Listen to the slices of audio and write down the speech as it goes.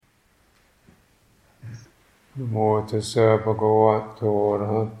Namo tassa bhagavato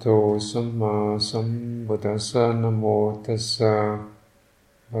arahato samma sambuddhassa. Namo tassa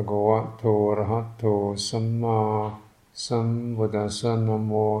bhagavato arahato samma sambuddhassa.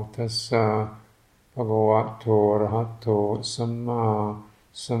 Namo tassa bhagavato arahato samma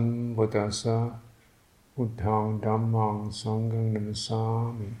sambuddhassa. Buddhaṃ Dhammāṃ Sanghaṃ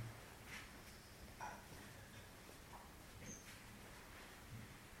Namasāmi.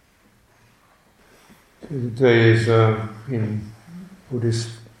 So today is, in Buddhist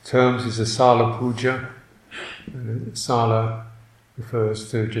terms, is Asalha Puja. Asalha refers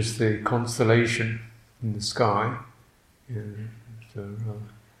to just the constellation in the sky. And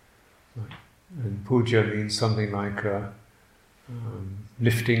Puja means something like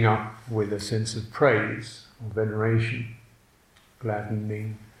lifting up with a sense of praise or veneration,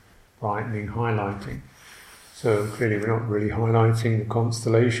 gladdening, brightening, highlighting. So clearly we're not really highlighting the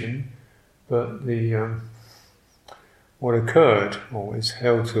constellation, but the what occurred, or is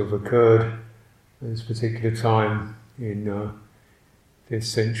held to have occurred at this particular time in 5th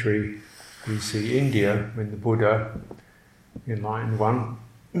century BC India, when the Buddha, the Enlightened One,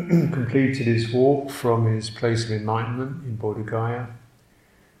 completed his walk from his place of enlightenment in Bodh Gaya,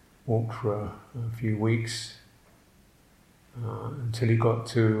 walked for a few weeks until he got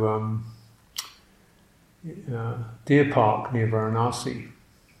to Deer Park near Varanasi.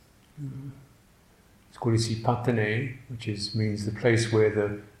 It's called Isipatane, which means the place where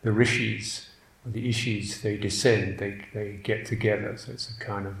the rishis, or the ishis, they descend, they get together. So it's a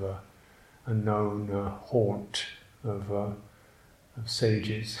kind of a known haunt of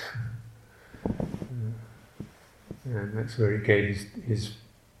sages. And that's where he gave his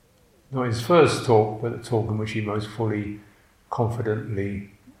not his first talk, but the talk in which he most fully,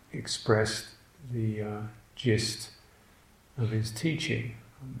 confidently expressed the gist of his teaching.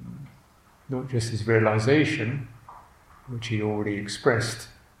 Not just his realization, which he already expressed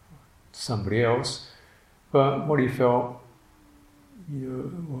to somebody else, but what he felt,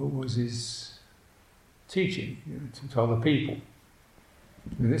 what was his teaching, to other people.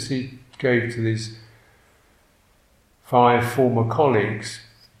 And this he gave to these 5 former colleagues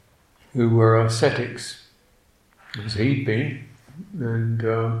who were ascetics, as he'd been, and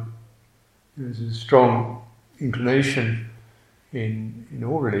there's a strong inclination in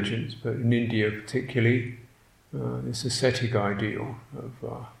all religions, but in India particularly, this ascetic ideal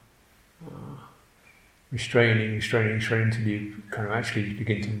of restraining until you kind of actually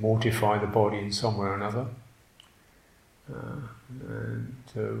begin to mortify the body in some way or another. And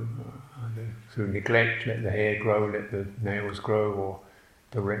so either through neglect, let the hair grow, let the nails grow, or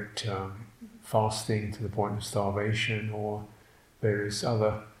direct fasting to the point of starvation, or various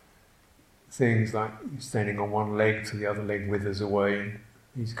other things like standing on one leg till the other leg withers away.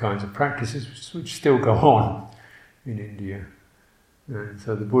 These kinds of practices which still go on in India. And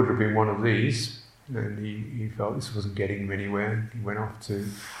so the Buddha being one of these, and he felt this wasn't getting him anywhere. He went off to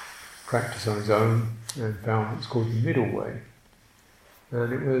practice on his own and found what's called the middle way.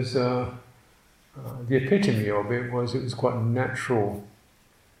 And it was the epitome of it was quite natural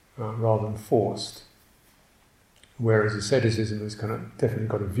rather than forced. Whereas asceticism has kind of definitely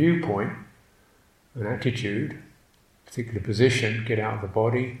got a viewpoint, an attitude, particular position, get out of the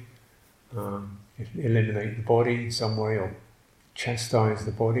body, eliminate the body in some way, or chastise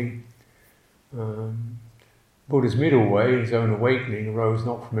the body. Buddha's middle way, his own awakening, arose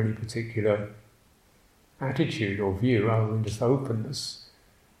not from any particular attitude or view, other than just openness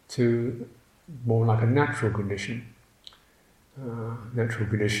to more like a natural condition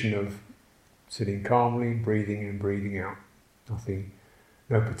of sitting calmly, breathing in and breathing out.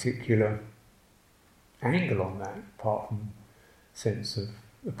 No particular angle on that, apart from sense of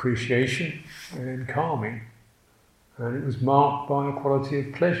appreciation and calming. And it was marked by a quality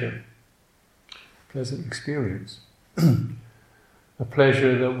of pleasure, pleasant experience. A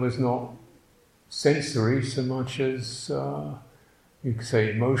pleasure that was not sensory so much as you could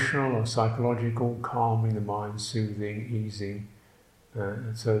say emotional or psychological, calming the mind, soothing, easing,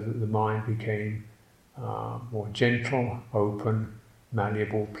 and so that the mind became more gentle, open,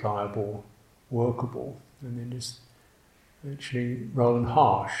 malleable, pliable, workable, and then just actually rather than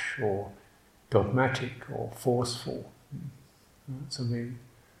harsh or dogmatic or forceful. Something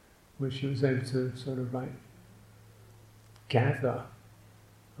which he was able to sort of like gather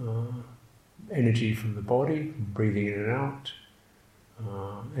energy from the body, from breathing in and out,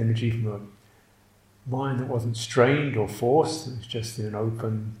 energy from a mind that wasn't strained or forced, it was just in an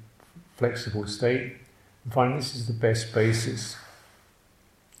open, flexible state. And finally, this is the best basis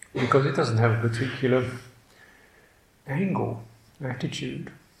because it doesn't have a particular angle,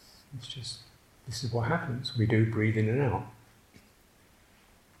 attitude. It's just this is what happens. We do breathe in and out.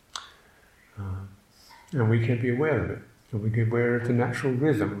 And we can be aware of it. And we can be aware of the natural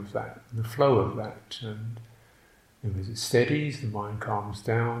rhythm of that, the flow of that. And as it steadies, the mind calms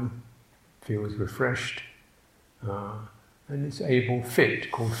down, feels refreshed, and it's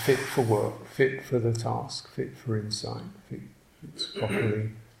called fit for work, fit for the task, fit for insight. It's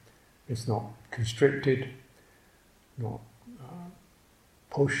properly, it's not constricted, not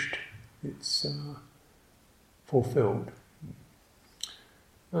pushed, it's fulfilled.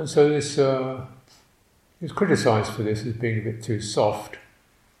 And so this is criticised for this as being a bit too soft.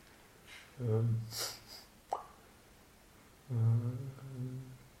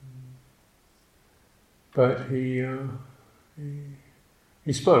 But he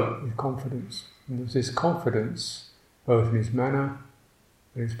spoke with confidence. And there was this confidence, both in his manner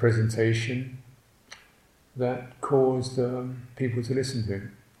and his presentation, that caused people to listen to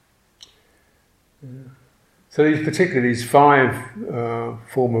him. So these 5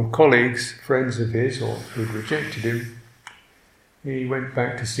 former colleagues, friends of his, or who'd rejected him, he went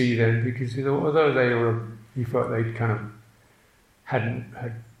back to see them because although he felt they kind of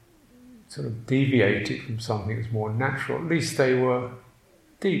had sort of deviated from something that was more natural, at least they were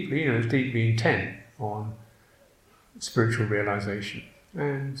deeply intent on spiritual realization.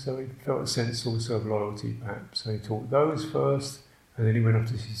 And so he felt a sense also of loyalty, perhaps. So he taught those first, and then he went off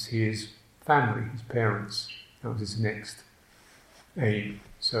to see his family, his parents. That was his next aim.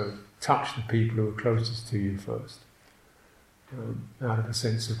 So touch the people who are closest to you first, out of a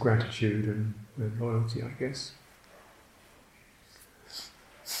sense of gratitude and loyalty, I guess.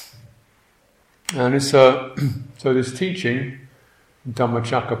 And so this teaching,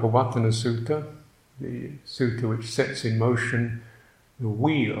 Dhammacakkappavattana Sutta, the sutta which sets in motion the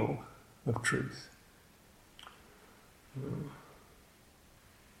wheel of truth.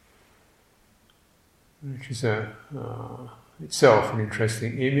 Which is itself an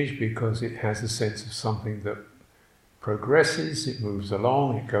interesting image because it has a sense of something that progresses, it moves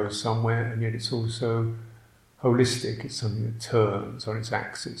along, it goes somewhere, and yet it's also holistic, it's something that turns on its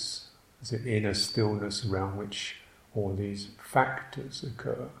axis. There's an inner stillness around which all these factors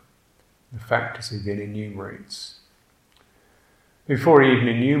occur. The factors he then enumerates. Before he even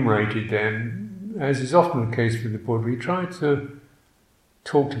enumerated them, as is often the case with the Buddha, he tried to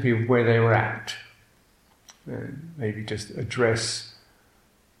talk to people where they were at, and maybe just address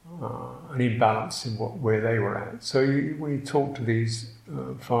an imbalance in where they were at. So when he talked to these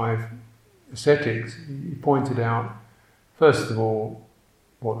 5 ascetics, he pointed out, first of all,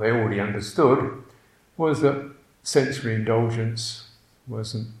 what they already understood was that sensory indulgence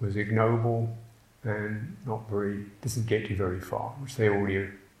was ignoble and doesn't get you very far, which they already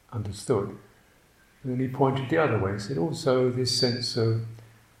understood. And then he pointed the other way. He said also this sense of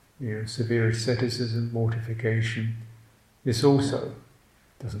severe asceticism, mortification, this also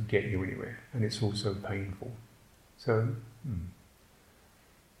doesn't get you anywhere, and it's also painful. So,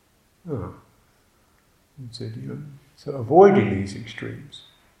 so avoiding these extremes.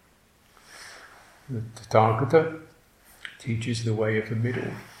 The Tathagata teaches the way of the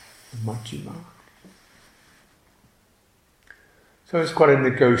middle, the Majjhima. So it's quite a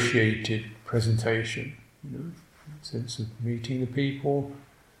negotiated presentation, in the sense of meeting the people,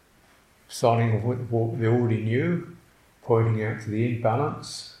 starting off with what they already knew, pointing out to the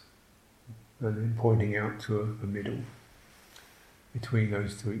imbalance, and then pointing out to a middle between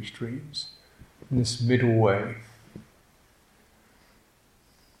those 2 extremes. In this middle way.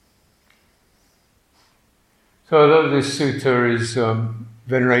 So although this sutta is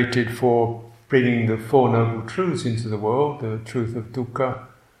venerated for bringing the 4 Noble Truths into the world, the truth of dukkha,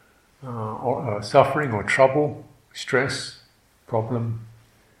 or suffering or trouble, stress, problem,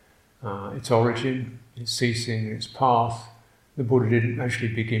 its origin, its ceasing, its path, the Buddha didn't actually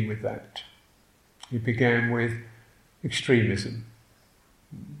begin with that. He began with extremism.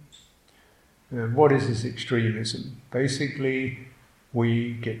 And what is this extremism? Basically,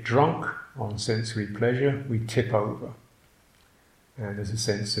 we get drunk on sensory pleasure, we tip over. And there's a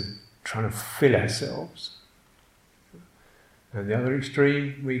sense of trying to fill ourselves. And the other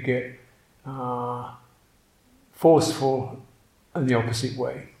extreme, we get forceful in the opposite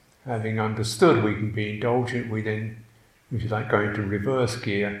way. Having understood we can be indulgent, we then, which is like going to reverse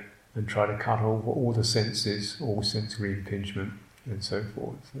gear and try to cut over all the senses, all sensory impingement, and so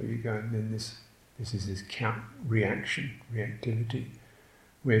forth. So you go, and then this is this reactivity.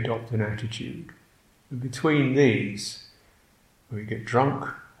 We adopt an attitude. And between these, we get drunk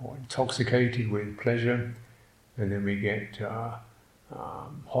or intoxicated with pleasure, and then we get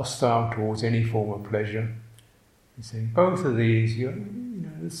hostile towards any form of pleasure. He's saying both of these,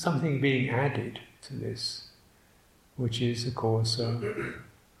 there's something being added to this, which is, of course, a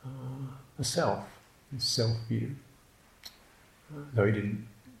self, a self-view. Though he didn't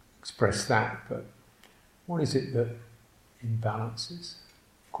express that, but what is it that imbalances,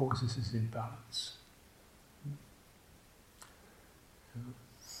 causes this imbalance?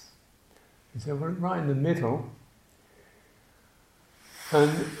 So we're right in the middle.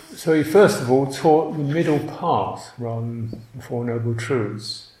 And so he first of all taught the middle path rather than the Four Noble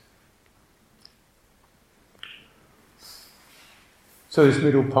Truths. So this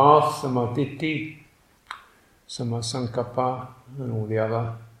middle path, samadhi, sammasankappa, and all the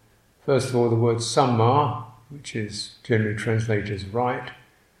other. First of all, the word samma, which is generally translated as right,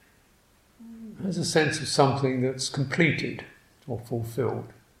 has a sense of something that's completed or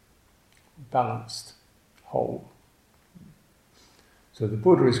fulfilled, balanced, whole. So the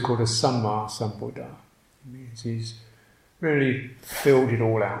Buddha is called a Samma Sambuddha. It means he's really filled it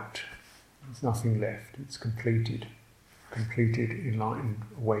all out. There's nothing left. It's completed, enlightened,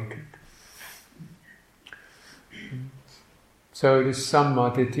 awakened. So this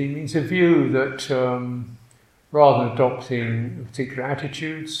Sammaditthi means a view that rather than adopting particular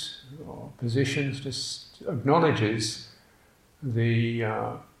attitudes or positions, just acknowledges the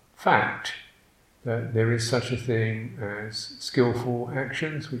fact that there is such a thing as skillful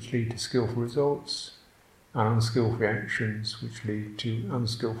actions which lead to skillful results, and unskillful actions which lead to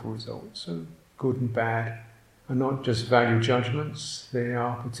unskillful results. So good and bad are not just value judgments, they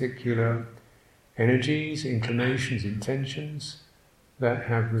are particular energies, inclinations, intentions that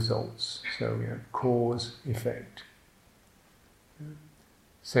have results. So we have cause, effect.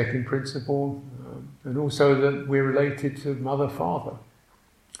 Second principle, and also that we're related to mother, father.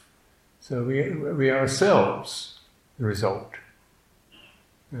 So we are ourselves the result.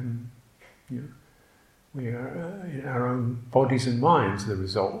 And we are in our own bodies and minds the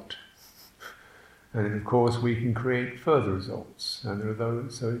result. And then of course we can create further results. And there are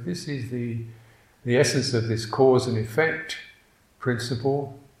those. So this is the essence of this cause and effect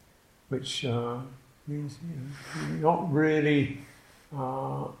principle, which means not really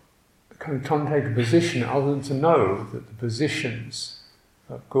kind of trying to take a position other than to know that the positions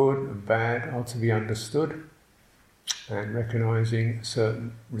of good and bad are to be understood, and recognizing a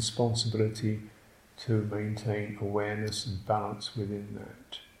certain responsibility to maintain awareness and balance within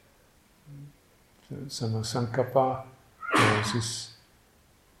that. So sammasankappa is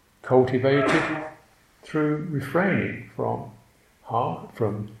cultivated through refraining from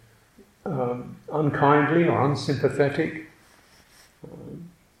unkindly or unsympathetic,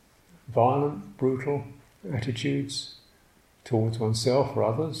 violent, brutal attitudes towards oneself or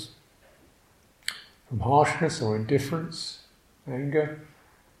others, from harshness or indifference, anger,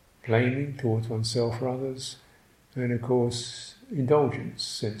 blaming towards oneself or others, and of course indulgence,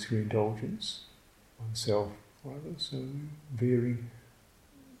 sensory indulgence, oneself or others, so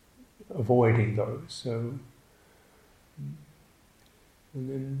avoiding those. So,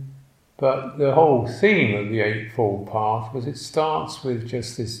 but the whole theme of the Eightfold Path was it starts with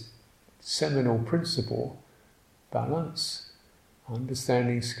just this seminal principle, balance,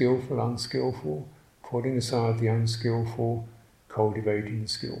 understanding skillful, unskillful, putting aside the unskillful, cultivating the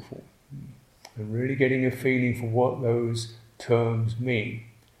skillful. And really getting a feeling for what those terms mean.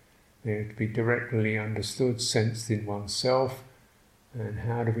 They have to be directly understood, sensed in oneself. And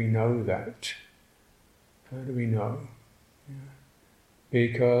how do we know that? How do we know? Yeah.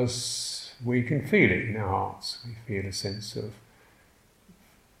 Because we can feel it in our hearts. We feel a sense of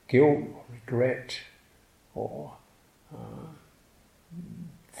guilt, or regret, or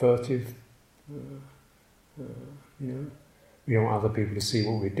furtive, we don't want other people to see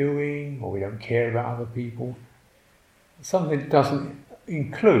what we're doing, or we don't care about other people. Something that doesn't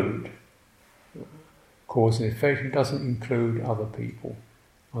include cause and effect, it doesn't include other people,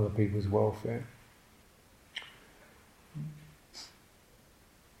 other people's welfare.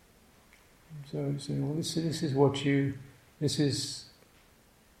 So well, this is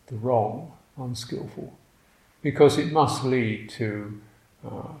the wrong, unskillful, because it must lead to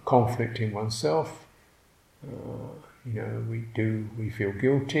conflict in oneself. We feel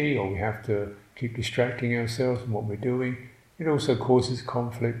guilty, or we have to keep distracting ourselves from what we're doing. It also causes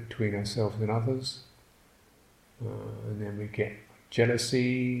conflict between ourselves and others. And then we get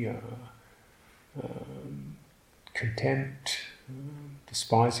jealousy, contempt,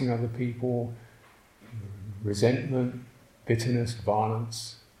 despising other people, resentment, bitterness,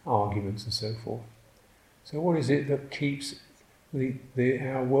 violence, arguments and so forth. So what is it that keeps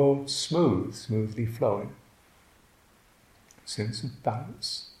our world smoothly flowing? Sense of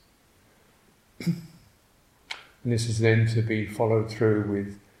balance. And this is then to be followed through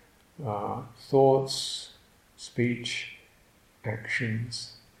with thoughts, speech,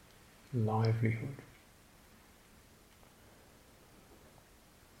 actions, livelihood.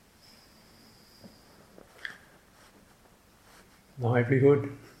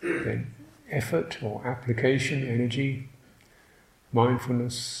 Livelihood, then effort or application, energy,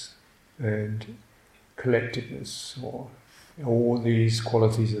 mindfulness, and collectedness, or all these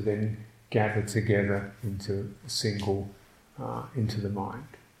qualities are then gathered together into a single, into the mind.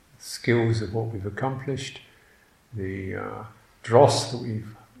 Skills of what we've accomplished, the dross that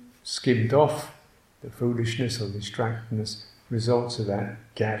we've skimmed off, the foolishness or distractedness, results of that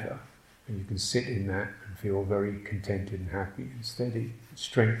gather. And you can sit in that and feel very contented and happy and steady. It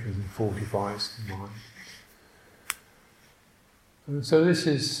strengthens and fortifies the mind. And so this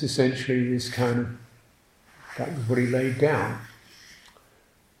is essentially this kind of, that was what he laid down.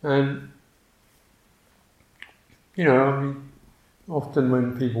 And, you know, I mean, often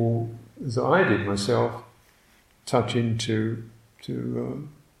when people, as I did myself, touch into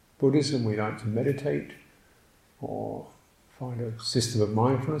Buddhism, we like to meditate or find a system of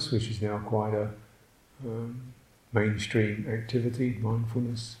mindfulness, which is now quite a mainstream activity,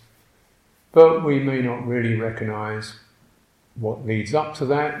 mindfulness. But we may not really recognise what leads up to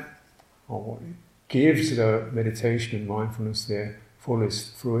that, or what gives the meditation and mindfulness their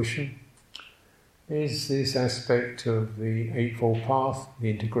fullest fruition, is this aspect of the Eightfold Path, the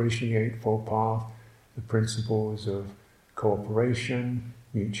integration of the Eightfold Path, the principles of cooperation,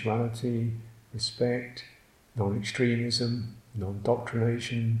 mutuality, respect, non-extremism,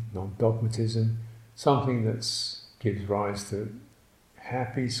 non-doctrination, non-dogmatism, something that gives rise to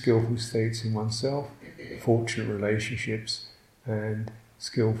happy, skillful states in oneself, fortunate relationships, and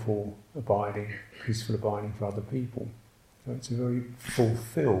skillful abiding, peaceful abiding for other people. So it's a very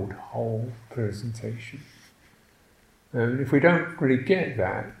fulfilled whole presentation. And if we don't really get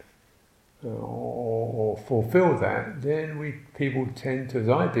that, or fulfill that, then people tend to, as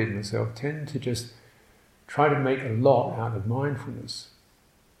I did myself, tend to just try to make a lot out of mindfulness.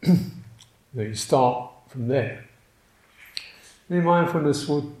 You start from there. And mindfulness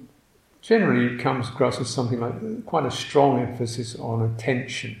would generally comes across as something like quite a strong emphasis on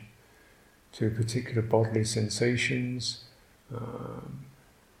attention to particular bodily sensations,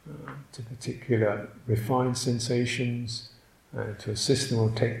 to particular refined sensations, to a system or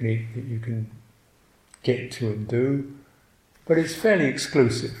technique that you can get to and do, but it's fairly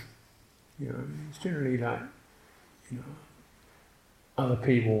exclusive. You know, it's generally like, you know, other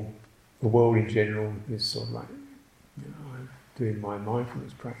people, the world in general is sort of like, you know, I'm doing my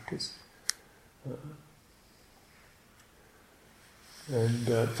mindfulness practice.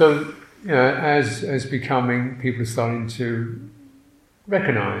 So, you know, as becoming, people are starting to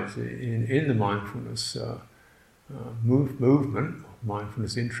recognise in the mindfulness movement,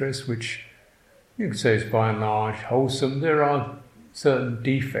 mindfulness interest, which you could say is by and large wholesome. There are certain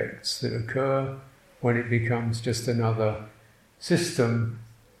defects that occur when it becomes just another system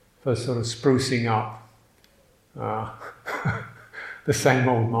for sort of sprucing up the same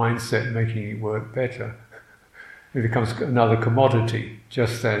old mindset, making it work better. It becomes another commodity,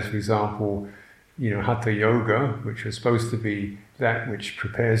 just as, for example, you know, Hatha Yoga, which was supposed to be that which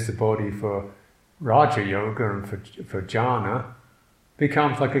prepares the body for Raja Yoga and for jhana,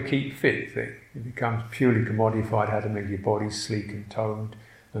 becomes like a keep fit thing. It becomes purely commodified, how to make your body sleek and toned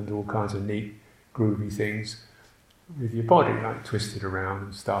and all kinds of neat, groovy things with your body, like twist it around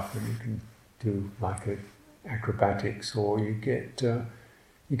and stuff, and you can do like acrobatics, or you get to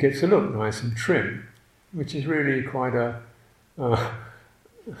look nice and trim, which is really quite a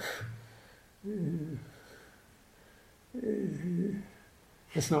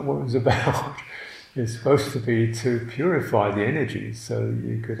that's not what it was about. It's supposed to be to purify the energy so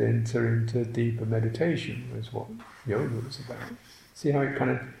you could enter into deeper meditation, was what yoga was about. See how it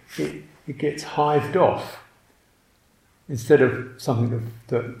kind of, it gets hived off. Instead of something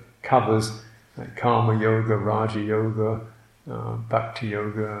that covers like karma yoga, raja yoga, bhakti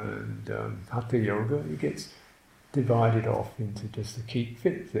yoga and hatha yoga, it gets divided off into just a keep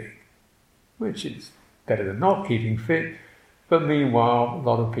fit thing, which is better than not keeping fit, but meanwhile a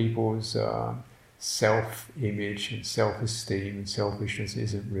lot of people's self-image and self-esteem and selfishness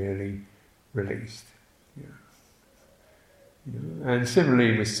isn't really released. You know, and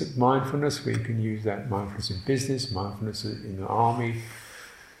similarly with mindfulness, we can use that mindfulness in business, mindfulness in the army,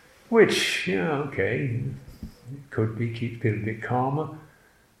 which, okay, it could be, keep people a bit calmer,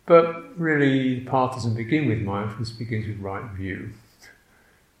 but really the path doesn't begin with mindfulness, it begins with right view,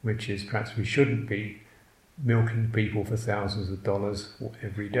 which is perhaps we shouldn't be milking people for thousands of dollars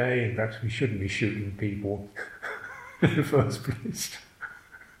every day, and perhaps we shouldn't be shooting people in the first place.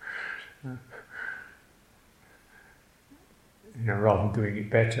 Rather than doing it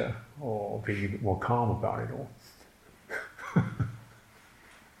better or being a bit more calm about it all.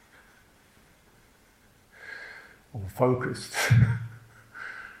 Or focused.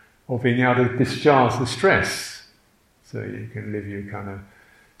 Or being able to discharge the stress. So you can live your kind of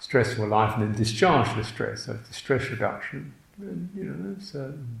stressful life and then discharge the stress. So it's stress reduction. And, it's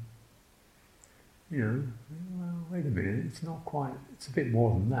well, wait a minute, it's not quite, it's a bit more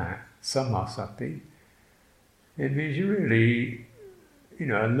than that. Samasati. It means you're really,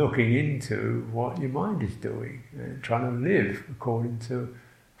 looking into what your mind is doing and trying to live according to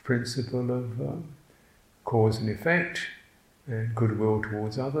the principle of cause and effect and goodwill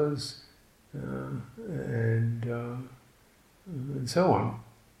towards others and so on.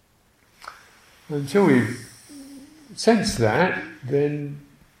 Until we sense that, then,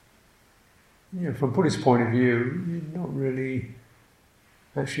 from Buddhist point of view, you're not really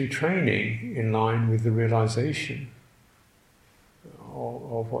actually training in line with the realization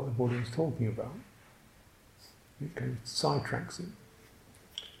of what the Buddha is talking about. It kind of sidetracks it.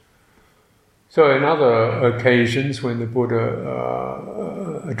 So in other occasions when the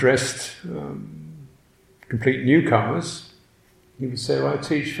Buddha addressed complete newcomers, he would say, well, I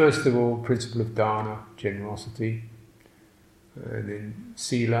teach first of all principle of dana, generosity, and then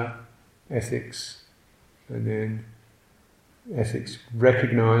sila, ethics, and then ethics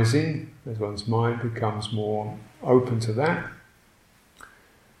recognizing, as one's mind becomes more open to that,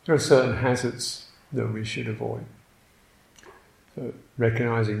 there are certain hazards that we should avoid. So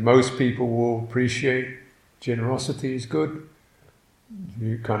recognizing most people will appreciate generosity is good.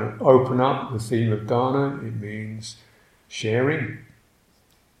 You kind of open up the theme of dana, it means sharing,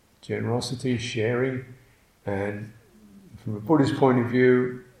 generosity, sharing, and from a Buddhist point of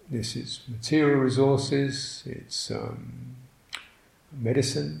view, this is material resources, it's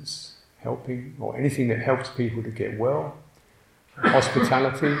medicines, helping, or anything that helps people to get well,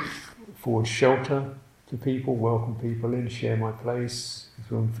 hospitality, afford shelter to people, welcome people in, share my place,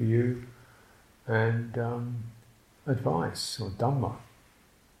 there's room for you, and advice or dhamma.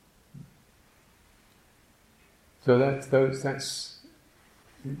 So that's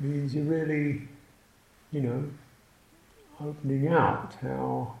it means you're really, opening out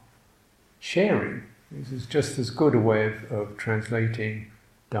how sharing is just as good a way of translating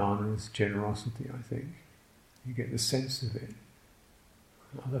dana as generosity, I think. You get the sense of it.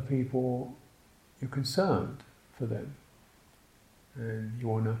 Other people, you're concerned for them. And you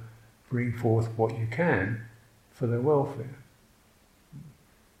want to bring forth what you can for their welfare.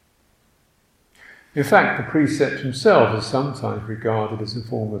 In fact, the precepts themselves are sometimes regarded as a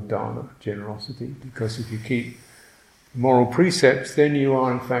form of dana, generosity, because if you keep moral precepts, then you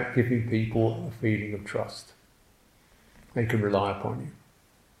are in fact giving people a feeling of trust. They can rely upon you.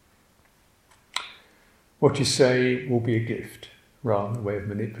 What you say will be a gift, rather than a way of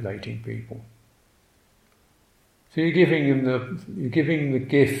manipulating people. So you're giving them the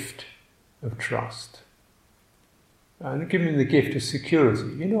gift of trust. And giving them the gift of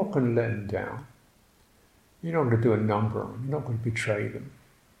security. You're not going to let them down. You're not going to do a number on them. You're not going to betray them.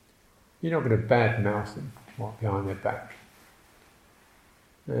 You're not going to badmouth them behind their back.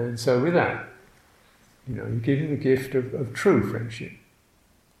 And so with that, you're giving the gift of true friendship.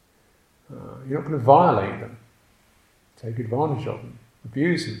 You're not going to violate them, take advantage of them,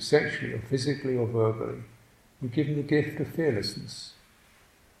 abuse them sexually or physically or verbally. You give them the gift of fearlessness.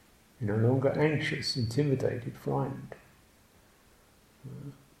 You're no longer anxious, intimidated, frightened.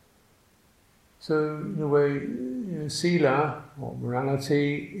 So in a way, sila, or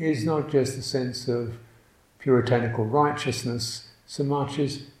morality, is not just a sense of puritanical righteousness, so much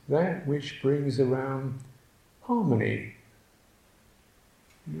as that which brings around harmony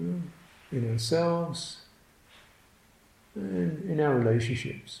in ourselves and in our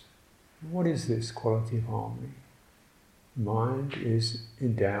relationships. What is this quality of harmony? Mind is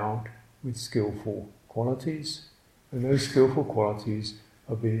endowed with skillful qualities, and those skillful qualities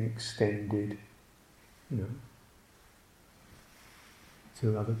are being extended,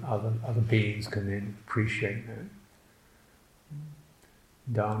 so other beings can then appreciate that.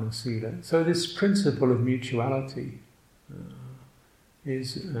 Dana, sila. So this principle of mutuality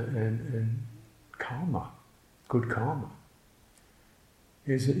is and karma, good karma,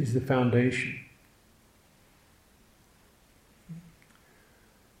 is the foundation.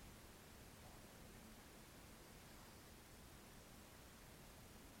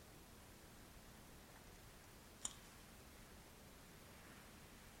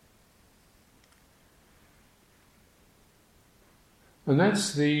 And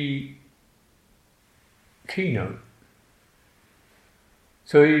that's the keynote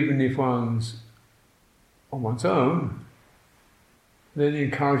So even if one's on one's own, then the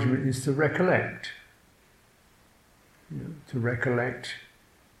encouragement is to recollect. To recollect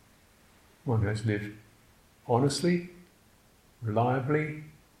one has lived honestly, reliably,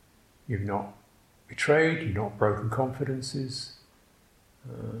 you've not betrayed, you've not broken confidences,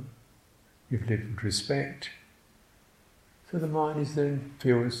 you've lived with respect. So the mind is then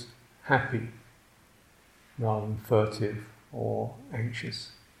feels happy rather than furtive or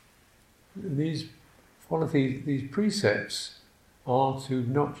anxious. These precepts are to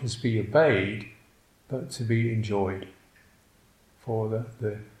not just be obeyed, but to be enjoyed, for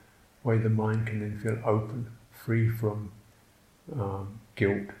the way the mind can then feel open, free from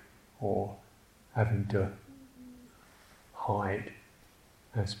guilt or having to hide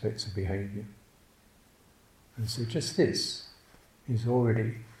aspects of behaviour. And so just this is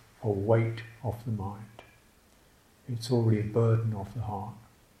already a weight off the mind. It's already a burden off the heart.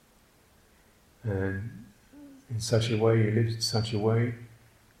 And in such a way, you live in such a way,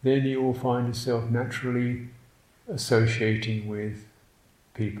 then you will find yourself naturally associating with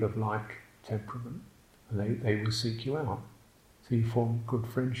people of like temperament, and they will seek you out. So you form good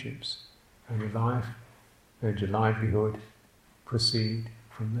friendships, and your life and your livelihood proceed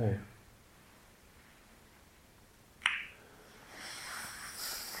from there.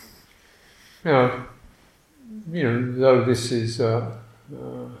 Now, though this is in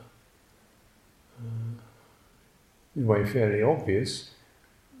a way fairly obvious,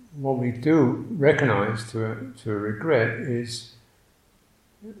 what we do recognise to a regret is,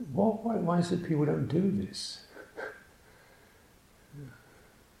 why is it people don't do this?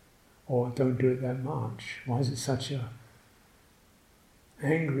 Or don't do it that much? Why is it such a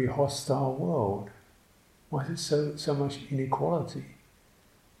angry, hostile world? Why is it so much inequality,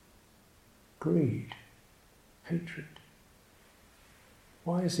 greed, hatred?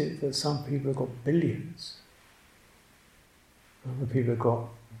 Why is it that some people have got billions, other people have got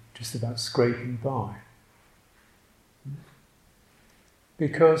just about scraping by?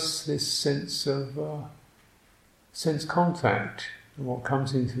 Because this sense of sense contact and what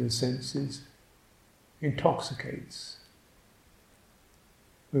comes into the senses intoxicates.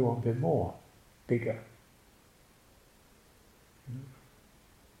 We want a bit more, bigger.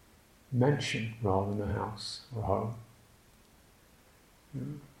 Mansion rather than a house or home.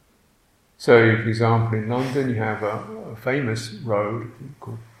 So, for example, in London you have a famous road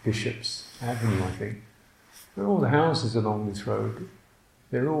called Bishop's Avenue, I think. And all the houses along this road,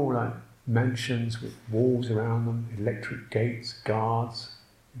 they're all like mansions with walls around them, electric gates, guards,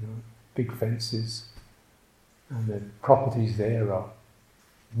 big fences. And the properties there are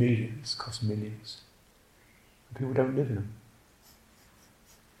millions, cost millions. And people don't live in them.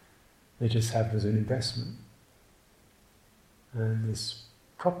 They just have as an investment. And this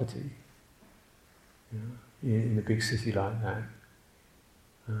property, in a big city like that,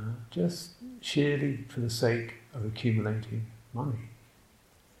 just sheerly for the sake of accumulating money.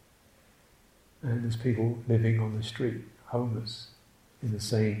 And there's people living on the street, homeless, in the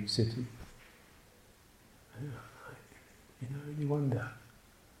same city. You wonder,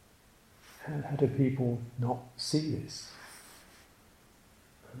 how do people not see this?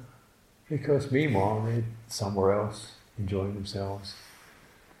 Because meanwhile they're somewhere else, enjoying themselves.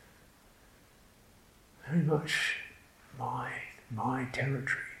 Very much my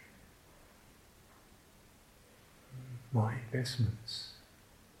territory, my investments.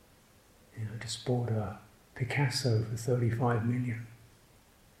 Just bought a Picasso for 35 million.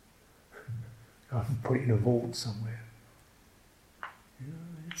 I can put it in a vault somewhere.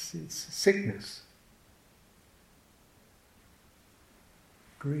 It's sickness.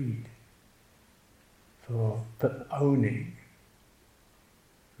 Greed for owning.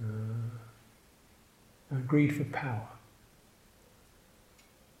 And greed for power.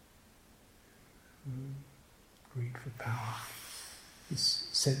 Greed for power. This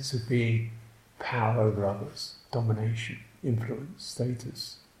sense of being power over others, domination, influence,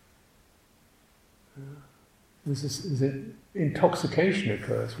 status. There's an intoxication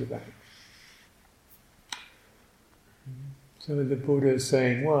occurs with that. So the Buddha is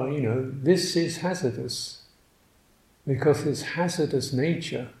saying, this is hazardous, because this hazardous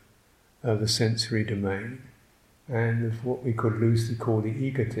nature of the sensory domain and of what we could loosely call the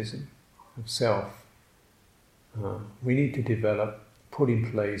egotism of self. We need to put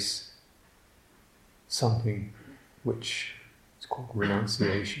in place something which is called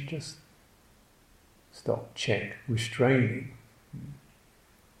renunciation, just stop, check, restraining.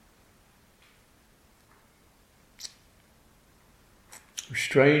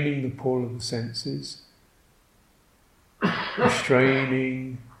 Restraining the pull of the senses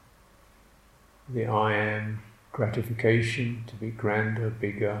restraining the I am gratification to be grander,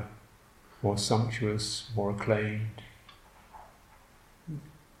 bigger, more sumptuous, more acclaimed.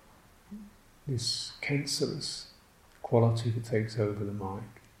 This cancerous quality that takes over the mind,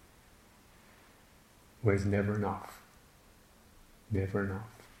 where it's never enough,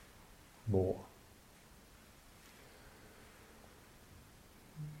 more.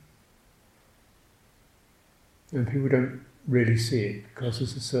 And people don't really see it because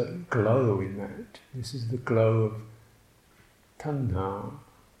there's a certain glow in that. This is the glow of tanha,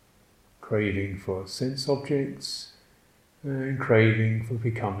 craving for sense objects and craving for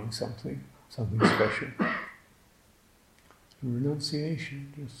becoming something special.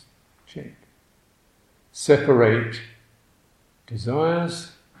 Renunciation, just check. Separate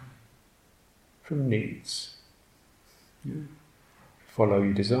desires from needs. Yeah. Follow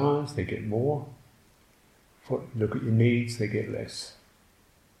your desires, they get more. Look at your needs, they get less.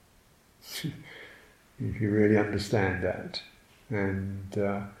 If you really understand that. And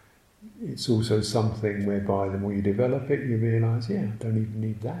it's also something whereby the more you develop it, you realise, I don't even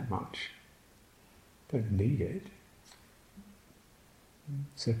need that much. Don't need it.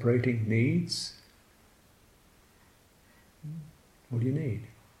 Separating needs. What do you need?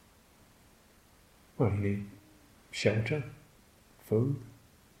 Well, you need shelter, food,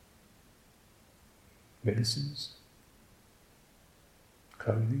 medicines,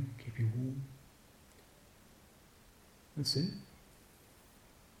 clothing, keep you warm. That's it. In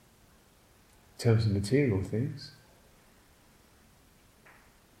terms of material things,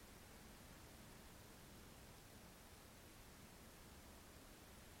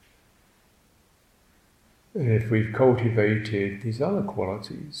 and if we've cultivated these other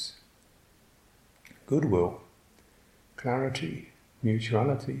qualities, goodwill, clarity,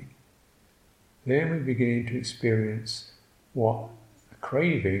 mutuality, then we're beginning to experience what a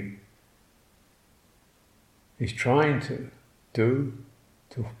craving is trying to do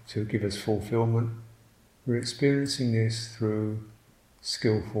to give us fulfillment. We're experiencing this through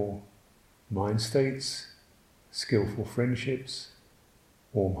skillful mind states, skillful friendships,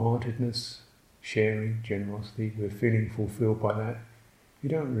 warm-heartedness, sharing, generosity. We're feeling fulfilled by that. You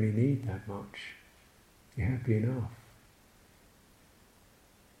don't really need that much. You're happy enough.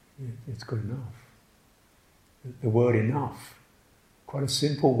 It's good enough. The word enough, quite a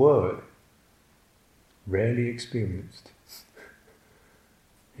simple word, rarely experienced.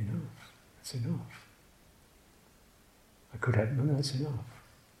 Enough, that's enough. I could have, no, that's enough.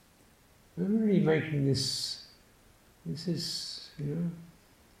 I'm really making this is,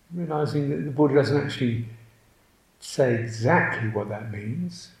 realising that the Buddha doesn't actually say exactly what that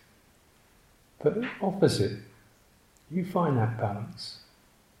means, but the opposite. You find that balance.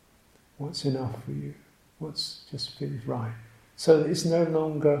 What's enough for you? What's just feels right? So it's no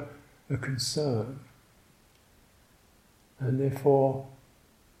longer a concern. And therefore,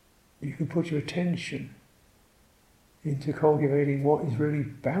 you can put your attention into cultivating what is really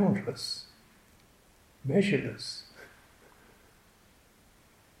boundless, measureless.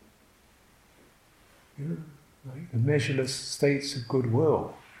 Like the measureless states of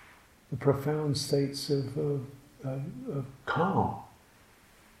goodwill, the profound states of calm,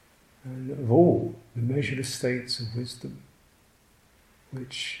 and of all the measureless states of wisdom,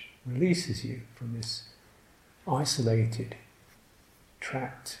 which releases you from this isolated,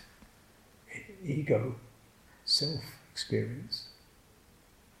 trapped ego, self-experience.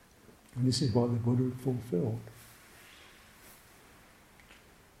 And this is what the Buddha fulfilled.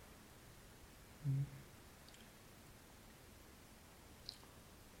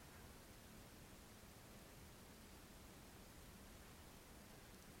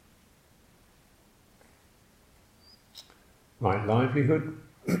 Right livelihood.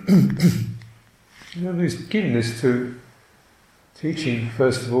 He's given this to teaching,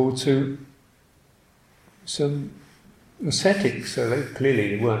 first of all, to some ascetics. So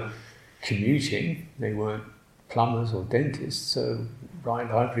they weren't commuting, they weren't plumbers or dentists, so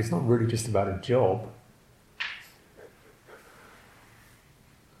right livelihood is not really just about a job.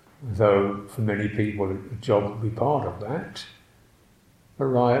 Though for many people a job will be part of that. But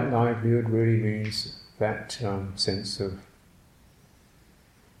right livelihood really means that sense of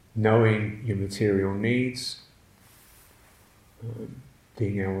knowing your material needs,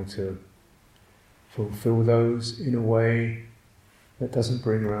 being able to fulfill those in a way that doesn't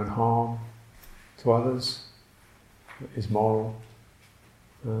bring around harm to others, is moral,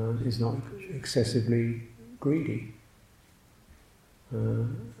 is not excessively greedy.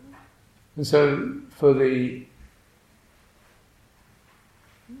 And so for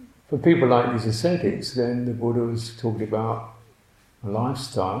For people like these ascetics, then the Buddha was talking about a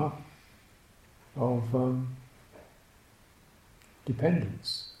lifestyle of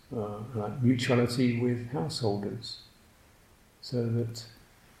dependence, like mutuality with householders, so that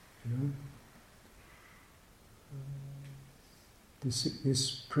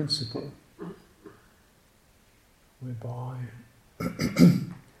this principle, whereby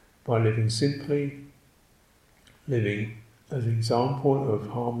by living simply, living as an example of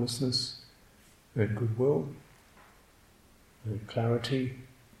harmlessness and goodwill and clarity,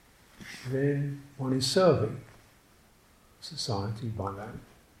 then one is serving society by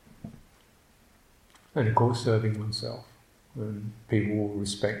that. And of course serving oneself, and people will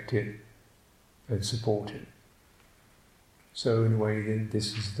respect it and support it. So in a way then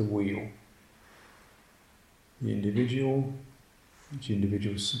this is the wheel. The individual, each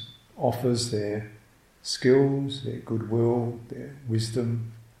individual offers their skills, their goodwill, their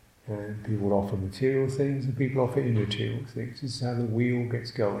wisdom, and people offer material things and people offer immaterial things. This is how the wheel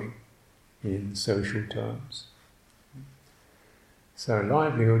gets going in social terms. So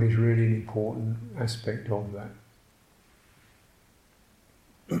livelihood is really an important aspect of that.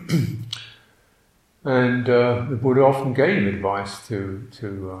 And the Buddha often gave advice to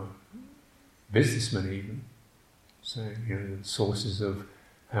businessmen even, saying, the sources of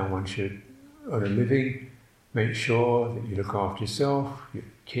how one should earn a living, make sure that you look after yourself, your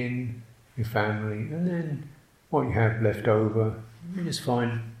kin, your family, and then what you have left over, you just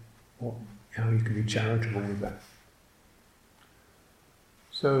find how you can be charitable with that.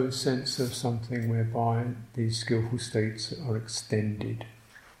 So a sense of something whereby these skillful states are extended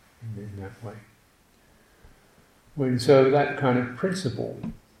in that way. So that kind of principle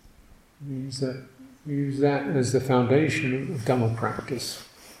means that we use that as the foundation of Dhamma practice.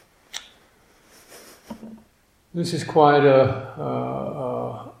 This is quite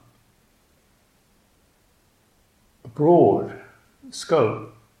a broad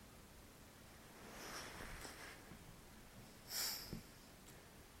scope.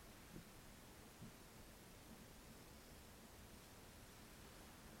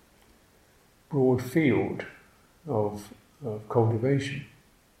 Broad field of cultivation.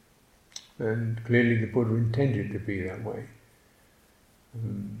 And clearly the Buddha intended to be that way.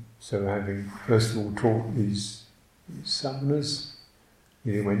 So having first of all taught these samanas,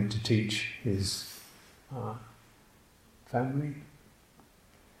 he then went to teach his family.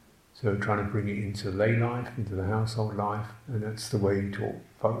 So trying to bring it into lay life, into the household life, and that's the way he taught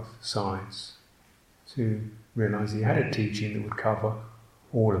both sides. To realise he had a teaching that would cover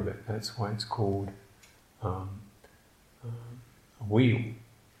all of it. That's why it's called a wheel.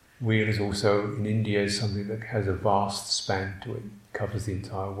 Wheel is also, in India, something that has a vast span to it, covers the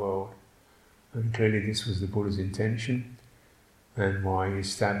entire world. And clearly this was the Buddha's intention, and why he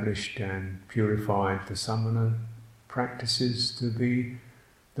established and purified the samana practices to be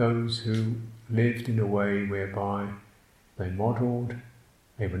those who lived in a way whereby they modelled,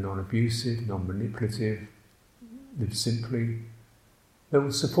 they were non-abusive, non-manipulative, lived simply, that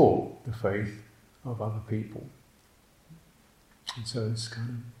would support the faith of other people. And so it's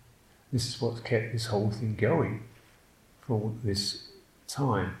this is what's kept this whole thing going for this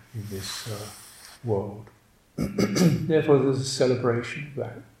time in this world. Therefore there's a celebration of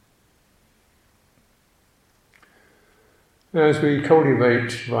that. Now, as we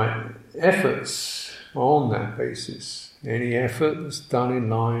cultivate right efforts on that basis, any effort that's done in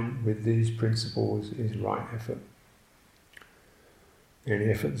line with these principles is right effort. Any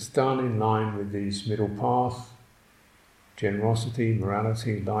effort that's done in line with these middle path, generosity,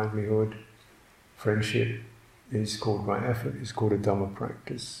 morality, livelihood, friendship, is called right effort, is called a Dhamma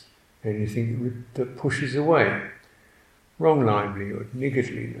practice. Anything that pushes away wrong livelihood,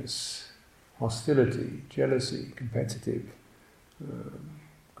 niggardliness, hostility, jealousy, competitive,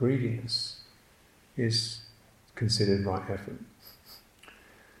 greediness, is considered right effort.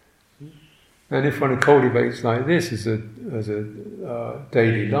 And if one cultivates like this as a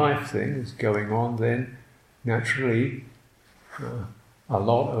daily life thing that's going on, then naturally a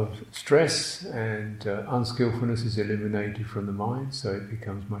lot of stress and unskillfulness is eliminated from the mind, so it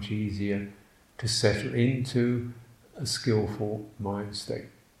becomes much easier to settle into a skillful mind state.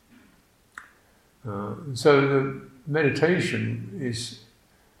 So the meditation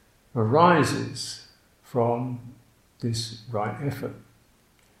arises from this right effort.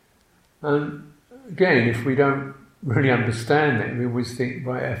 And again, if we don't really understand that, we always think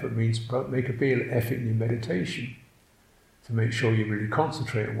right effort means make a big effort in your meditation to make sure you really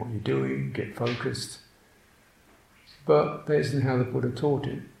concentrate on what you're doing, get focused. But that isn't how the Buddha taught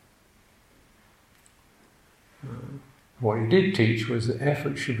it. what he did teach was that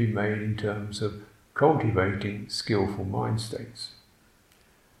effort should be made in terms of cultivating skillful mind states.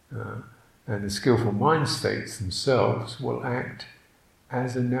 And the skillful mind states themselves will act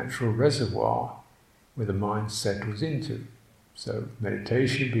as a natural reservoir where the mind settles into. So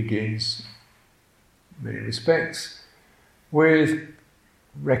meditation begins, in many respects, with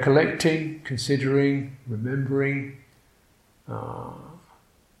recollecting, considering, remembering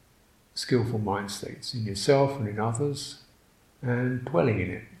skillful mind states in yourself and in others, and dwelling in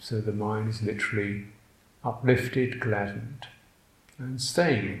it. So the mind is literally uplifted, gladdened, and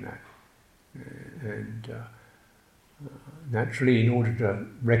staying in that. And naturally, in order to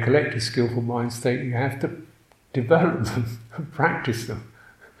recollect a skillful mind state, you have to develop them and practice them.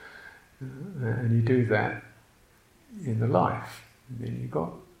 And you do that in the life. And then you've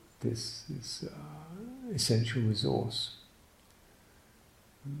got this essential resource.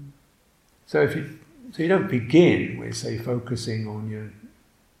 So you don't begin with, say, focusing on your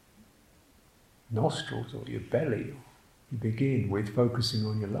nostrils or your belly. You begin with focusing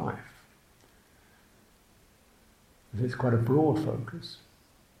on your life. It's quite a broad focus.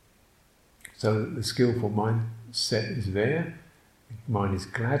 So the skillful mindset is there, the mind is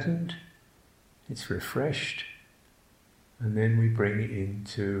gladdened, it's refreshed, and then we bring it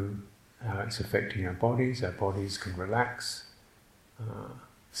into how it's affecting our bodies can relax,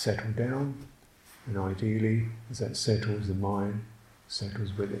 settle down, and ideally, as that settles, the mind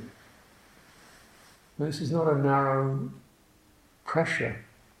settles with it. This is not a narrow pressure.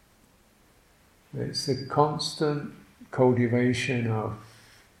 It's the constant cultivation of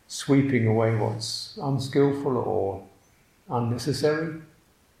sweeping away what's unskillful or unnecessary,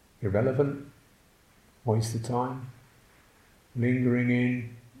 irrelevant, waste of time, lingering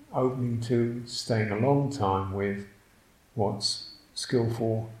in, opening to, staying a long time with what's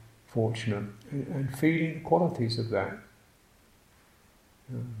skillful, fortunate, and feeling the qualities of that.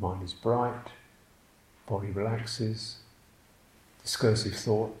 Mind is bright, body relaxes, discursive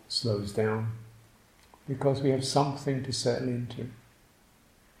thought slows down, because we have something to settle into.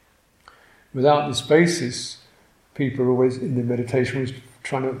 Without this basis, people are always in the meditation always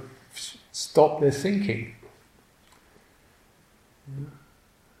trying to stop their thinking.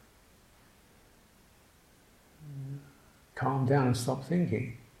 Calm down and stop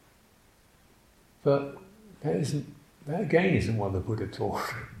thinking. But that again isn't what the Buddha taught.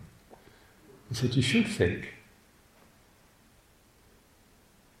 He said you should think.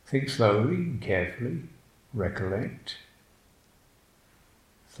 Think slowly and carefully, recollect.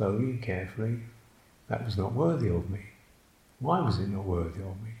 Slowly and carefully, that was not worthy of me. Why was it not worthy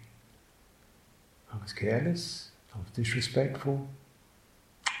of me? I was careless, I was disrespectful.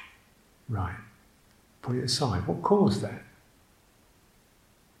 Right, put it aside. What caused that?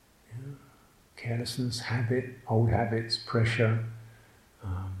 Carelessness, habit, old habits, pressure,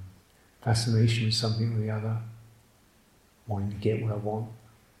 fascination with something or the other, wanting to get what I want.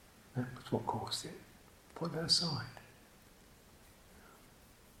 That was what caused it. Put that aside.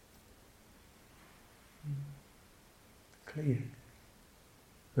 Clear.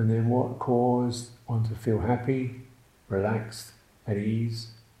 And then what caused one to feel happy, relaxed, at ease,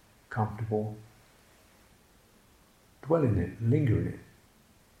 comfortable? Dwell in it, linger in it.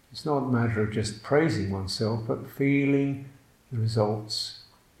 It's not a matter of just praising oneself, but feeling the results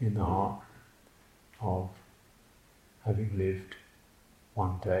in the heart of having lived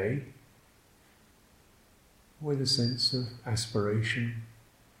one day with a sense of aspiration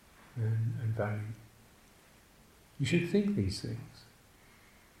and value. You should think these things.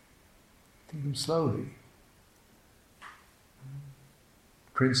 Think them slowly.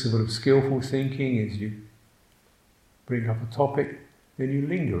 Principle of skillful thinking is you bring up a topic, then you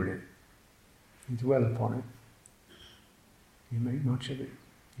linger in it, you dwell upon it, you make much of it,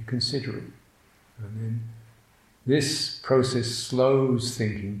 you consider it, and then this process slows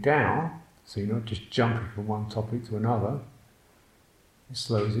thinking down, so you're not just jumping from one topic to another. It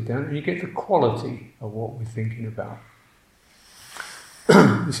slows it down, and you get the quality of what we're thinking about.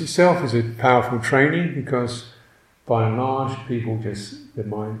 This itself is a powerful training, because by and large people their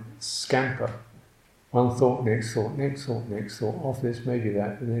mind scamper. One thought, next thought, next thought, next thought, off this, maybe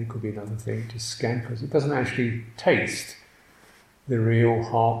that, and then it could be another thing, it just scampers. It doesn't actually taste the real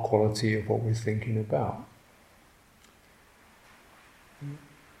heart quality of what we're thinking about.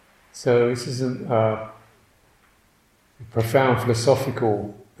 So this isn't a profound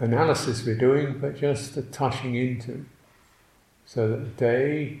philosophical analysis we're doing, but just a touching into. So that a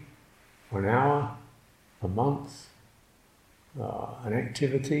day, or an hour, a month, an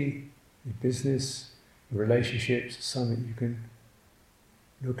activity, a business, relationships, something you can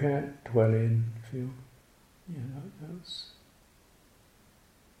look at, dwell in, feel,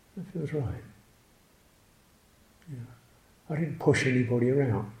 that feels right. I didn't push anybody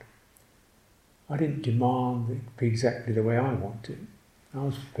around. I didn't demand it be exactly the way I wanted. I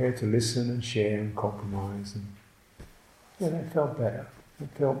was prepared to listen and share and compromise, and that felt better. It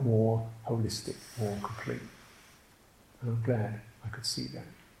felt more holistic, more complete. And I'm glad I could see that.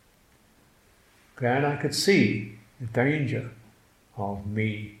 Glad I could see the danger of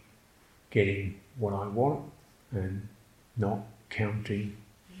me getting what I want and not counting,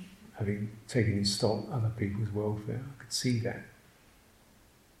 having taken in stock other people's welfare. I could see that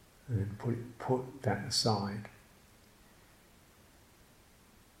and put that aside.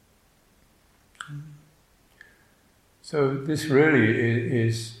 So this really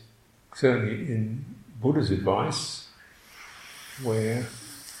is certainly in Buddha's advice where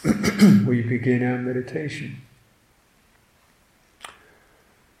we begin our meditation.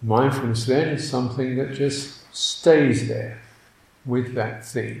 Mindfulness then is something that just stays there with that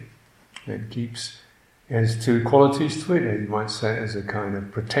thing and it has two qualities to it. You might say it as a kind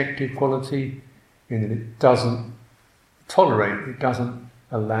of protective quality in that it doesn't tolerate, it doesn't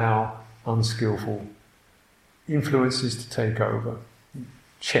allow unskillful influences to take over. It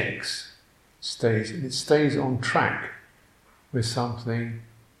checks, it stays on track with something,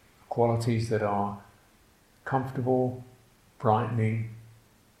 qualities that are comfortable, brightening,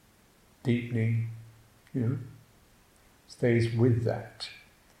 deepening, stays with that,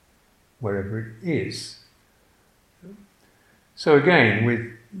 wherever it is. So again,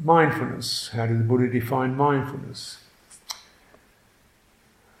 with mindfulness, how did the Buddha define mindfulness?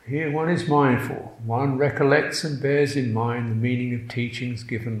 Here one is mindful. One recollects and bears in mind the meaning of teachings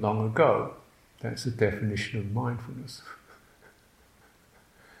given long ago. That's the definition of mindfulness.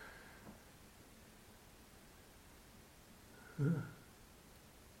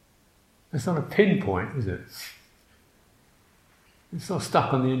 It's not a pinpoint, is it? It's not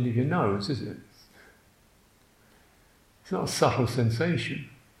stuck on the end of your nose, is it? It's not a subtle sensation.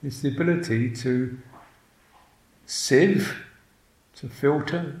 It's the ability to sieve, to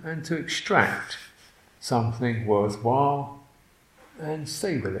filter, and to extract something worthwhile and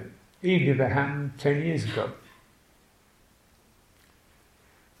stay with it, even if it happened 10 years ago.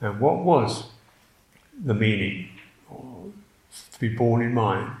 And what was the meaning, or to be borne in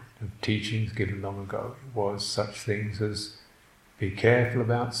mind, of teachings given long ago? It was such things as be careful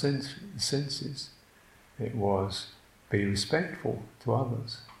about senses. It was be respectful to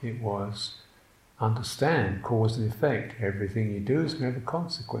others. It was understand cause and effect. Everything you do is going to have a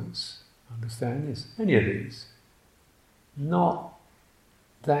consequence. Understand this. Any of these. Not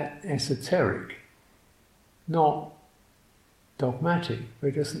that esoteric, not dogmatic,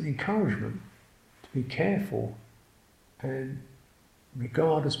 but just an encouragement to be careful and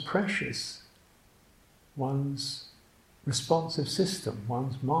regard as precious one's responsive system,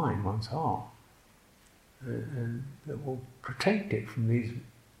 one's mind, one's heart, and that will protect it from these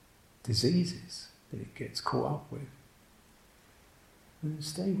diseases that it gets caught up with. And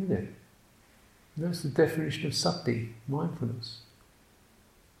stay with it. And that's the definition of sati, mindfulness.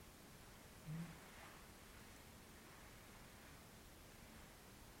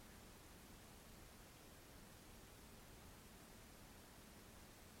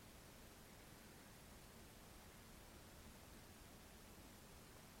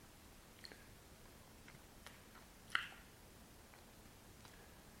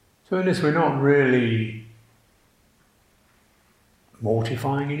 So in this we're not really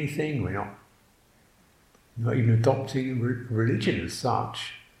mortifying anything, we're not even adopting a religion as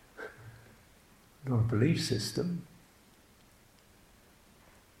such, not a belief system.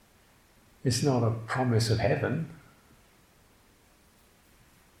 It's not a promise of heaven.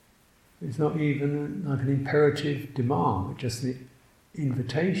 It's not even like an imperative demand, it's just an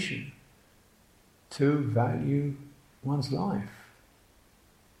invitation to value one's life.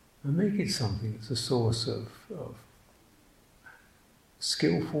 And make it something that's a source of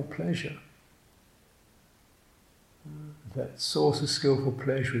skillful pleasure. That source of skillful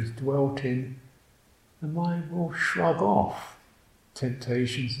pleasure is dwelt in, the mind will shrug off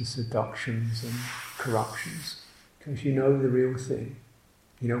temptations and seductions and corruptions, because you know the real thing.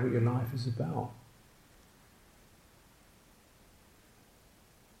 You know what your life is about.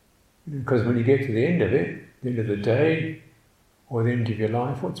 Because when you get to the end of it, the end of the day, or the end of your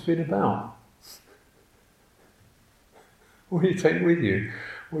life, what's it been about? What do you take with you?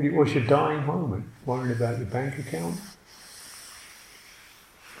 What's your dying moment? Worrying about your bank account?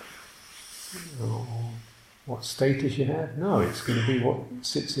 Or what status you have? No, it's going to be what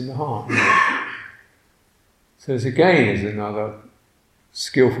sits in the heart. So there's another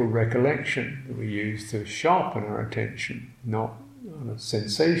skillful recollection that we use to sharpen our attention, not on a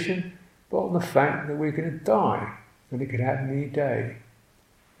sensation, but on the fact that we're going to die, and it could happen any day.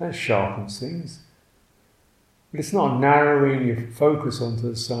 That sharpens things. But it's not narrowing your focus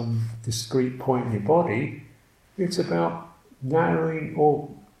onto some discrete point in your body. It's about narrowing or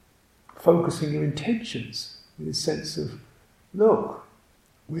focusing your intentions with a sense of, look,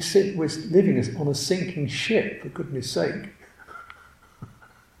 we're living on a sinking ship, for goodness sake.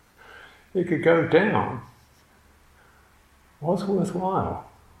 It could go down. What's worthwhile?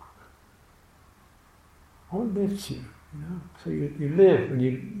 What lifts you? So you live and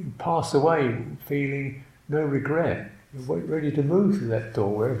you pass away feeling no regret. You're ready to move through that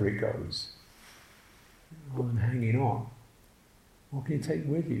door wherever it goes. Rather than hanging on. What can you take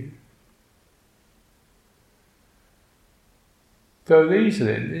with you? So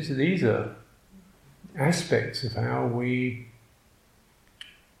these are aspects of how we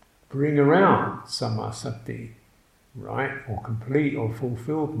bring around samasati, right, or complete or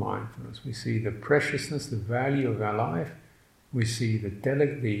fulfilled mindfulness. We see the preciousness, the value of our life. We see the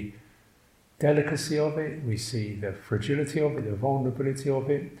delicacy of it. We see the fragility of it, the vulnerability of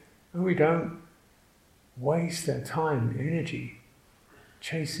it, and we don't waste our time and energy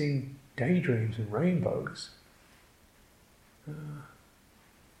chasing daydreams and rainbows.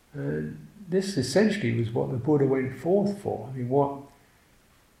 And this essentially was what the Buddha went forth for. I mean, what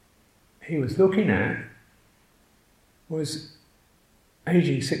he was looking at was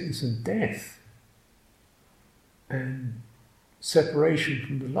aging, sickness and death, and separation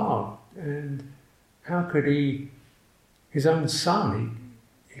from the love. And how could his own son,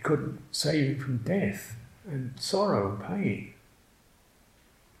 he couldn't save him from death and sorrow and pain.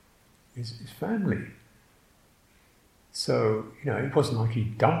 His family. So, it wasn't like he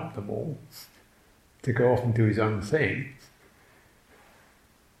dumped them all to go off and do his own thing.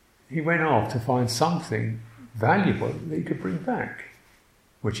 He went off to find something valuable that he could bring back,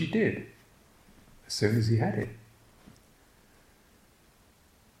 which he did, as soon as he had it.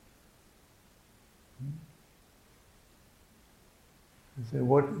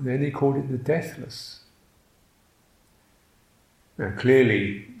 So then he called it the deathless. Now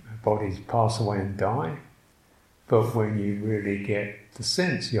clearly, bodies pass away and die, but when you really get the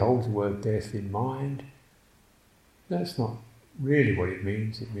sense, you hold the word death in mind, that's not really what it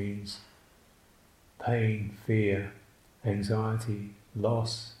means. It means pain, fear, anxiety,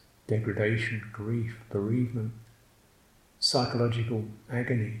 loss, degradation, grief, bereavement, psychological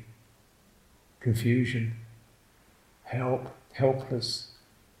agony, confusion, helpless,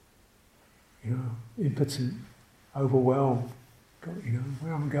 impotent, overwhelmed.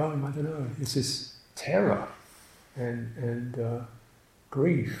 Where I'm going, I don't know. It's this terror and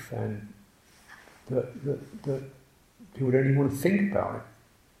grief, and that people don't even want to think about it.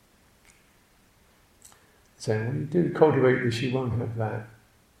 Saying, when you do cultivate this, you won't have that.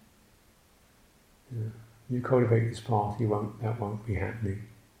 You cultivate this path, that won't be happening.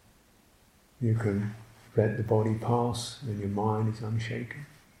 You can let the body pass, and your mind is unshaken.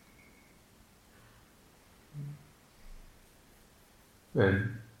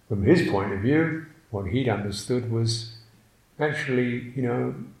 And from his point of view, what he'd understood was actually,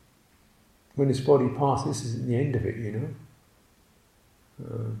 when this body passes, this isn't the end of it,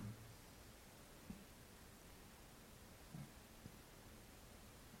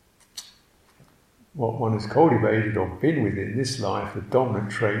 what one has cultivated or been with in this life, the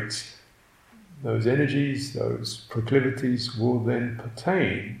dominant traits, those energies, those proclivities will then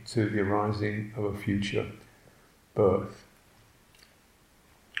pertain to the arising of a future birth.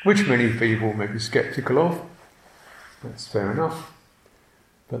 Which many people may be sceptical of. That's fair enough.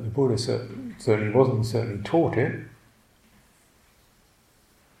 But the Buddha certainly wasn't, he certainly taught it.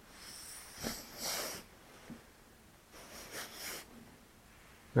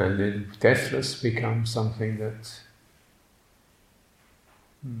 And then deathless becomes something that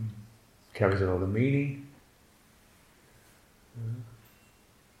carries a lot of meaning.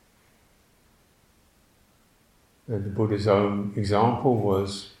 And the Buddha's own example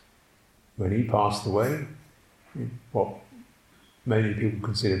was when he passed away, in what many people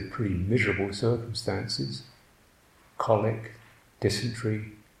considered pretty miserable circumstances, colic,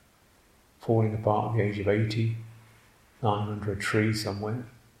 dysentery, falling apart at the age of 80, lying under a tree somewhere.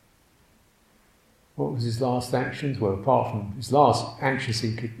 What was his last actions? Well, apart from his last actions,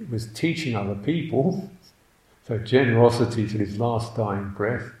 was teaching other people, so generosity to his last dying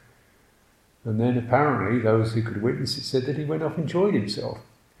breath. And then apparently those who could witness it said that he went off and enjoyed himself.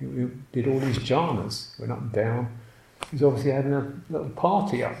 He did all these jhanas, went up and down. He was obviously having a little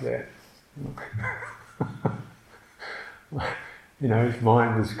party up there. his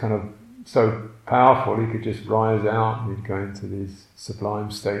mind was kind of so powerful, he could just rise out and he'd go into these sublime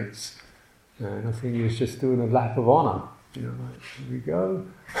states. And I think he was just doing a lap of honour, like, here we go,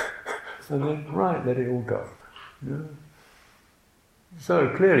 and then, right, let it all go. So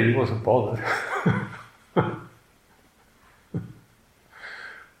clearly he wasn't bothered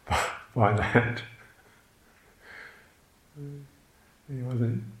by that. He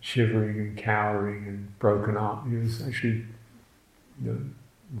wasn't shivering and cowering and broken up. He was actually,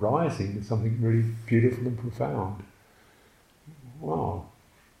 rising to something really beautiful and profound. Wow.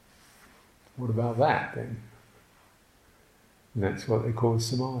 What about that then? And that's what they call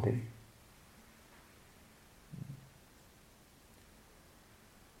samadhi.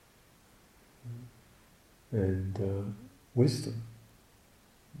 And wisdom.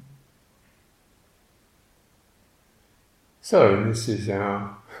 So this is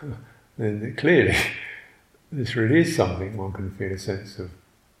our, and clearly this really is something one can feel a sense of,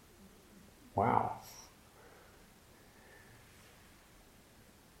 wow.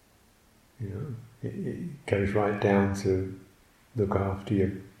 It goes right down to look after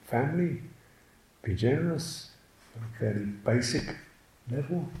your family, be generous, on a fairly basic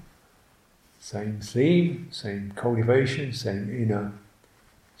level. Same theme, same cultivation, same inner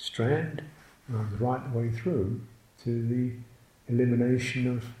strand, runs right the way through to the elimination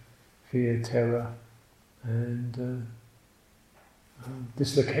of fear, terror, and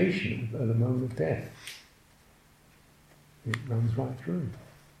dislocation at the moment of death. It runs right through.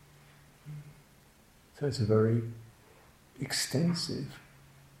 So it's a very extensive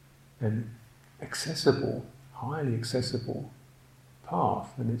and accessible, highly accessible path,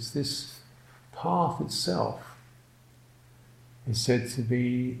 and it's this path itself is said to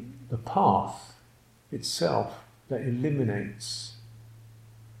be the path itself that eliminates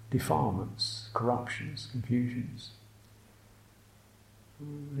defilements, corruptions, confusions.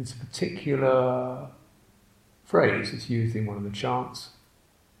 It's a particular phrase that's used in one of the chants.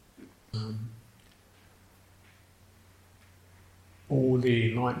 All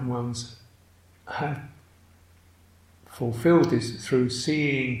the enlightened ones have fulfilled this through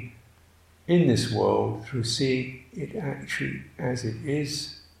seeing in this world, through seeing it actually as it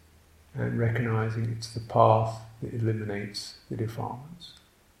is and recognizing it's the path that eliminates the defilements.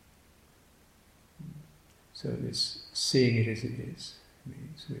 So it's seeing it as it is. It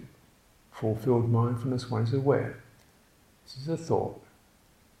means with fulfilled mindfulness one is aware. This is a thought.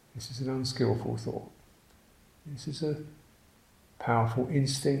 This is an unskillful thought. This is a powerful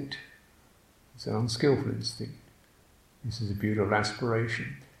instinct. It's an unskillful instinct. This is a beautiful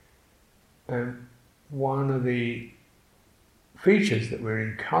aspiration. And one of the features that we're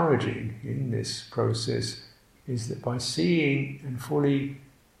encouraging in this process is that by seeing and fully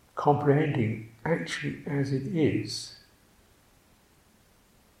comprehending actually as it is,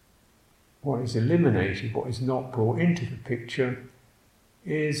 what is eliminated, what is not brought into the picture,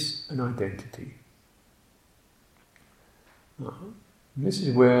 is an identity. And this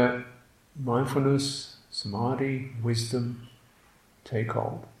is where mindfulness, samadhi, wisdom take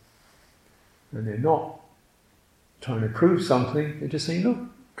hold. And they're not trying to prove something, they're just saying, look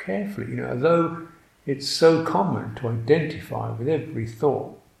carefully, although it's so common to identify with every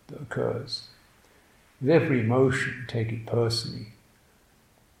thought that occurs, with every emotion, take it personally,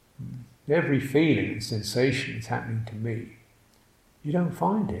 every feeling and sensation is happening to me, you don't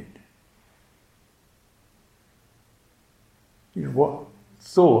find it. What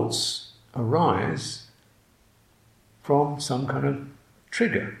thoughts arise from some kind of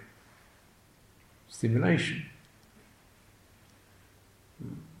trigger, stimulation.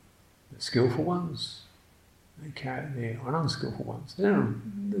 The skillful ones, they're unskillful ones.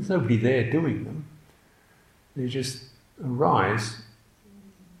 There's nobody there doing them. They just arise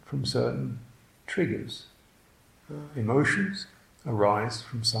from certain triggers. Emotions arise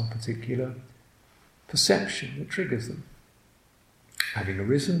from some particular perception that triggers them. Having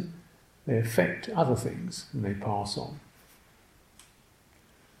arisen, they affect other things and they pass on.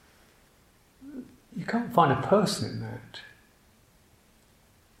 You can't find a person in that.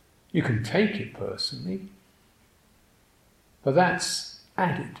 You can take it personally, but that's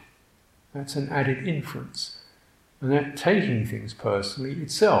added. That's an added inference. And that taking things personally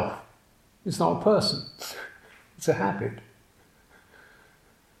itself is not a person. It's a habit.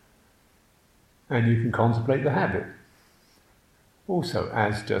 And you can contemplate the habit also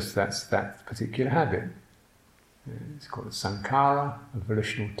as just that particular habit. It's called a sankhara, a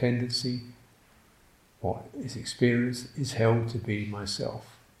volitional tendency. What is experienced is held to be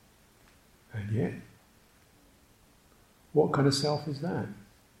myself. And yet, what kind of self is that?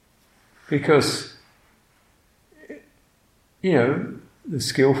 Because there's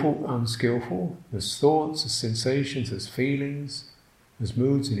skillful, unskillful, there's thoughts, there's sensations, there's feelings, there's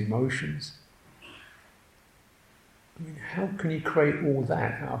moods and emotions. I mean, how can you create all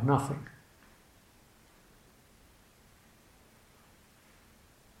that out of nothing?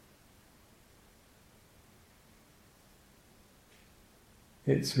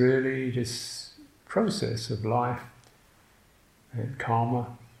 It's really just process of life and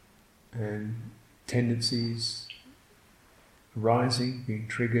karma and tendencies arising, being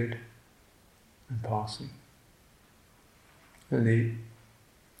triggered and passing. And the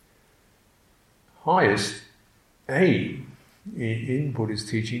highest aim in Buddha's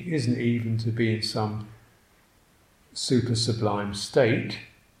teaching isn't even to be in some super sublime state,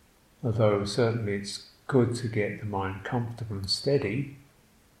 although certainly it's good to get the mind comfortable and steady,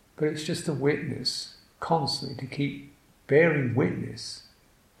 but it's just a witness, constantly to keep bearing witness,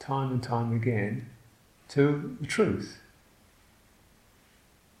 time and time again, to the truth.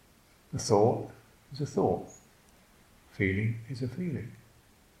 A thought is a thought. Feeling is a feeling.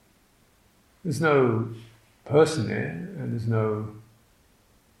 There's no person there, and there's no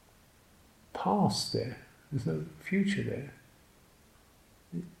past there. There's no future there.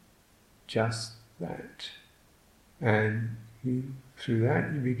 Just that. And through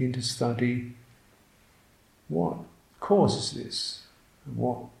that you begin to study what causes this, and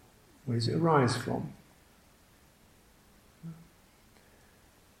where does it arise from.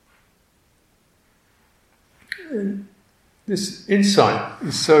 And this insight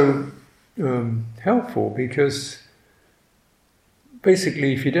is so helpful because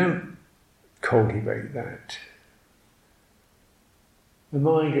basically if you don't cultivate that, the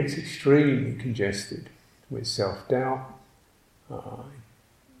mind gets extremely congested with self-doubt,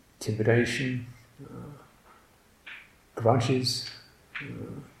 intimidation, grudges,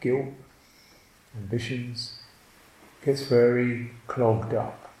 guilt, ambitions. Gets very clogged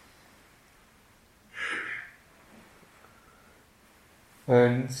up.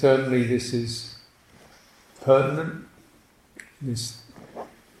 And certainly this is pertinent, this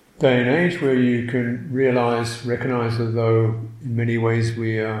day and age where you can recognise although in many ways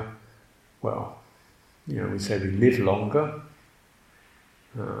we are, we say we live longer,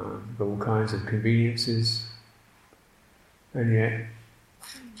 all kinds of conveniences, and yet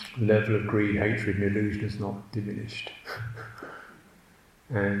the level of greed, hatred and illusion is not diminished.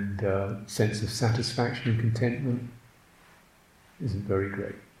 And sense of satisfaction and contentment isn't very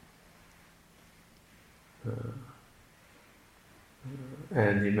great.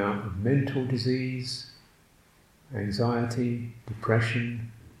 And the amount of mental disease, anxiety,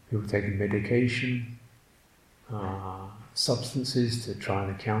 depression, people taking medication, substances to try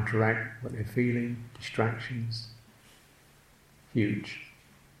and counteract what they're feeling, distractions, huge.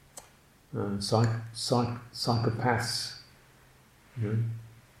 Psychopaths,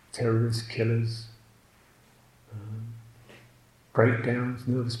 terrorists, killers, breakdowns,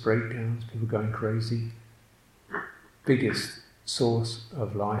 nervous breakdowns, people going crazy. Biggest source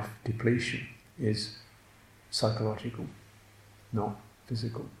of life depletion is psychological, not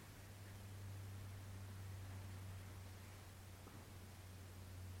physical.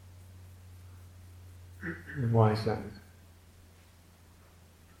 And why is that?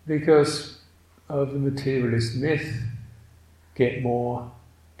 Because of the materialist myth, get more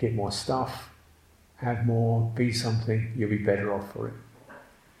stuff, have more, be something, you'll be better off for it.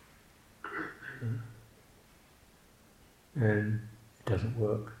 And it doesn't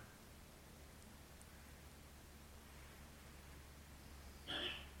work.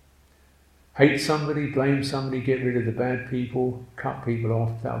 Hate somebody, blame somebody, get rid of the bad people, cut people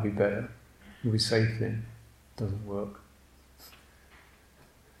off, that'll be better. You'll be safe then. Doesn't work.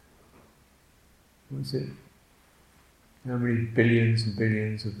 What's it? How many billions and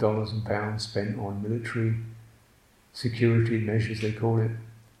billions of dollars and pounds spent on military security measures, they call it,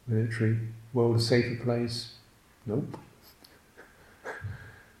 military, world a safer place? Nope.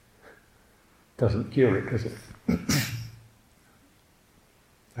 Doesn't cure it, does it?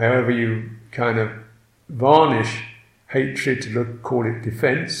 However you kind of varnish hatred to call it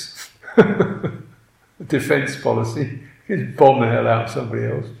defence, defence policy, just bomb the hell out of somebody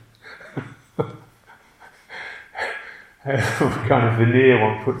else. What kind of veneer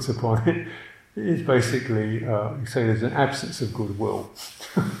one puts upon it is basically, you say there's an absence of goodwill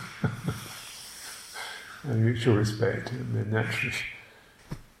and mutual respect, and then naturally,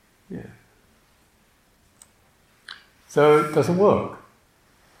 yeah. So it doesn't work.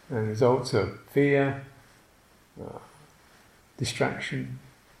 And results are fear, distraction,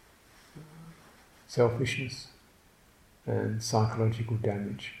 selfishness, and psychological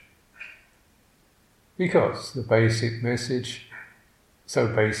damage. Because the basic message, so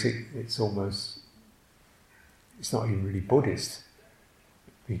basic, it's not even really Buddhist.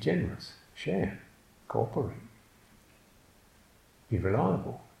 Be generous, share, cooperate. Be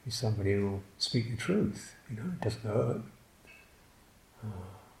reliable. Be somebody who will speak the truth. It doesn't hurt.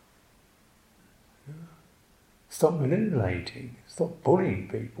 Stop manipulating. Stop bullying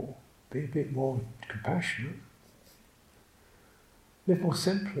people. Be a bit more compassionate. Live more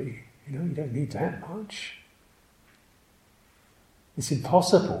simply. You don't need that much. It's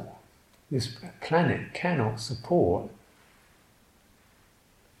impossible. This planet cannot support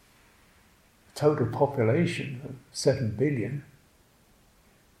a total population of 7 billion.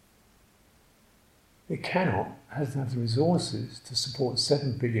 It hasn't have the resources to support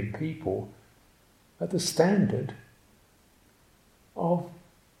 7 billion people at the standard of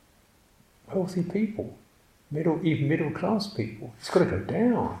healthy people, even middle class people. It's got to go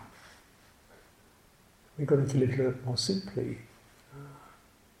down. We've got to live a little more simply.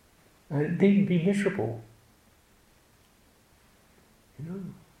 And needn't be miserable.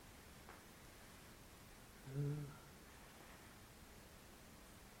 Then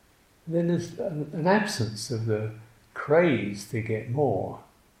there's an absence of the craze to get more,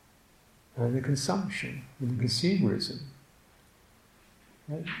 and the consumption, and the consumerism.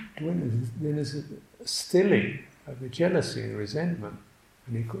 Then there's a stilling of the jealousy, the resentment,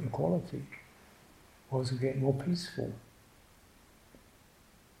 and inequality. Also get more peaceful.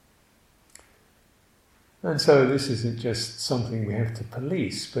 And so this isn't just something we have to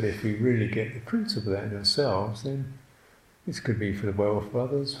police, but if we really get the principle of that in ourselves, then this could be for the welfare of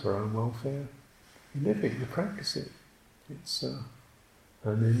others, for our own welfare. You live it, you practice it. And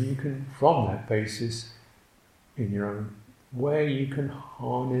then you can, from that basis, in your own way, you can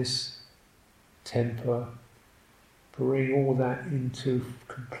harness, temper, bring all that into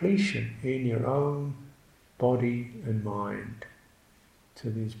completion in your own body and mind to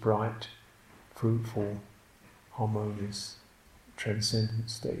these bright, fruitful, harmonious, transcendent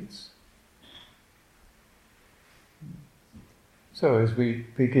states. So as we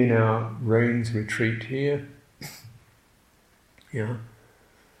begin our rains retreat here, this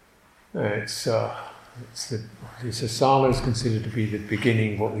Asalha is considered to be the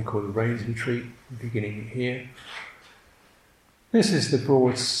beginning, what we call the rains retreat, beginning here. This is the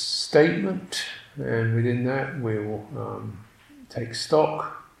broad statement, and within that we will take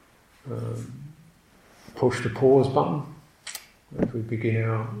stock, push the pause button as we begin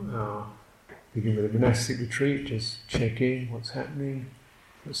begin with a monastic retreat. Just check in what's happening,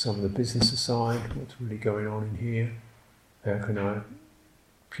 put some of the business aside, what's really going on in here, how can I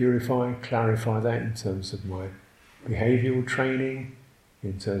purify, clarify that in terms of my behavioural training,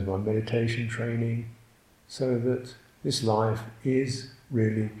 in terms of my meditation training, so that this life is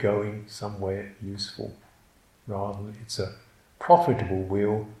really going somewhere useful. Rather, it's a profitable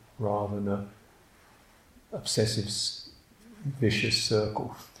wheel rather than a obsessive, vicious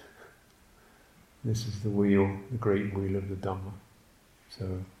circle. This is the wheel, the great wheel of the Dhamma.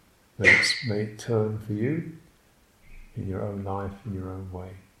 So may it turn for you in your own life, in your own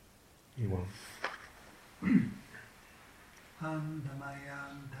way. You won't.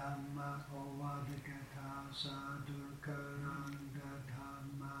 Andamayam Dhamma Ovadikata Sadurkaranda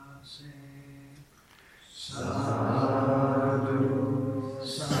Dhamma Se